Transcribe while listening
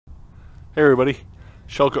Hey everybody,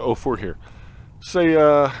 Shelka04 here. Say,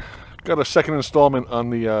 got a second installment on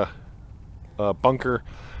the bunker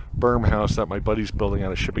berm house that my buddy's building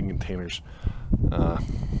out of shipping containers.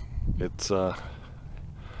 It's, I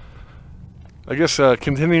guess,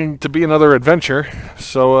 continuing to be another adventure,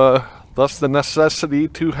 so thus the necessity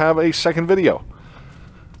to have a second video.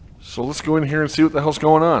 So let's go in here and see what the hell's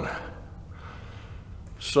going on.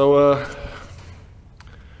 So,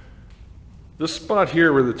 this spot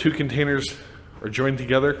here where the two containers are joined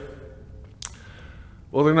together,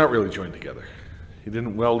 well, they're not really joined together. He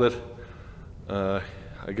didn't weld it. I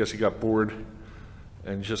guess he got bored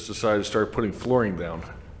and just decided to start putting flooring down.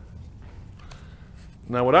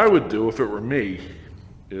 Now, what I would do if it were me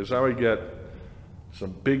is I would get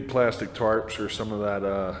some big plastic tarps or some of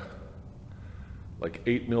that like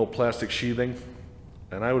 8mm plastic sheathing,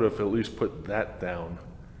 and I would have at least put that down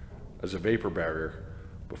as a vapor barrier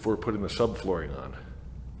before putting the subflooring on.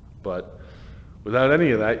 But without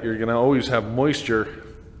any of that, you're going to always have moisture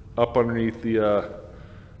up underneath the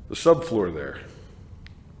subfloor there.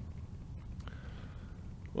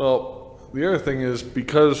 Well, the other thing is,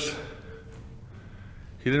 because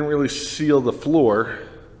he didn't really seal the floor,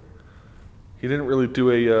 he didn't really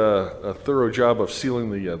do a thorough job of sealing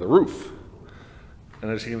the roof. And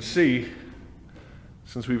as you can see,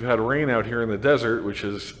 since we've had rain out here in the desert, which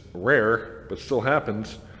is rare, but still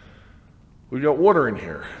happens, we got water in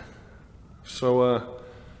here. So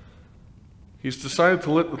he's decided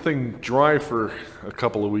to let the thing dry for a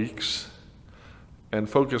couple of weeks and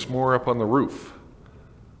focus more up on the roof.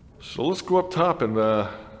 So let's go up top and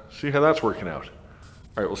see how that's working out.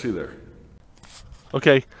 All right, we'll see you there.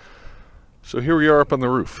 Okay, so here we are up on the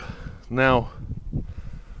roof. Now,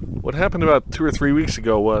 what happened about 2 or 3 weeks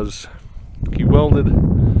ago was he welded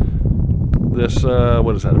this,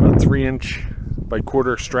 what is that, about 3" by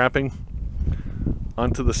 1/4 strapping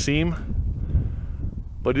onto the seam,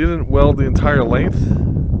 but he didn't weld the entire length.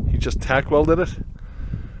 He just tack welded it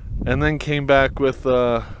and then came back with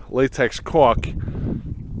latex caulk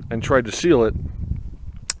and tried to seal it,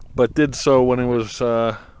 but did so when it was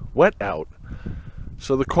wet out.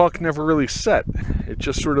 So the caulk never really set. It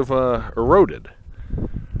just sort of eroded.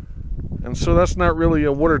 And so that's not really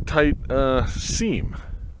a watertight seam.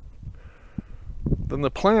 Then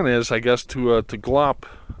the plan is, I guess, to glop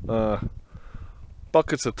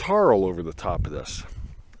buckets of tar all over the top of this.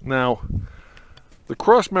 Now, the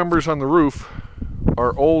cross members on the roof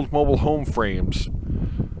are old mobile home frames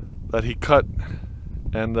that he cut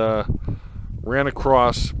and ran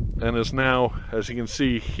across, and is now, as you can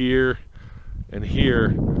see here and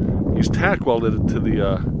here, he's tack welded it to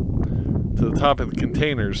the top of the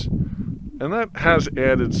containers, and that has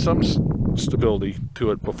added some stability to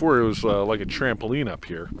it. Before it was like a trampoline up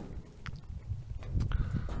here.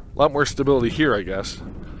 A lot more stability here, I guess.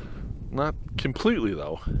 Not completely,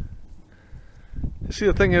 though. You see,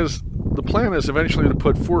 the thing is, the plan is eventually to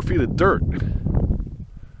put 4 feet of dirt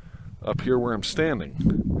up here where I'm standing.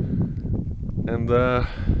 And I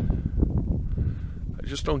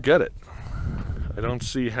just don't get it. I don't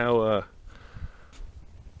see how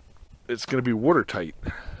it's going to be watertight.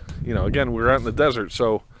 You know, again, we're out in the desert,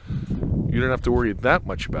 so you don't have to worry that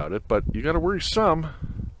much about it, but you got to worry some.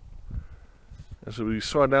 As we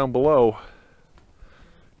saw down below,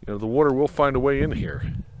 you know, the water will find a way in here.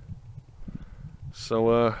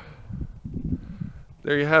 So,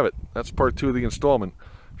 there you have it. That's part 2 of the installment.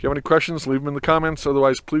 If you have any questions, leave them in the comments.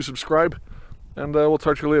 Otherwise, please subscribe, and we'll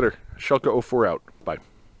talk to you later. Shelka04 out. Bye.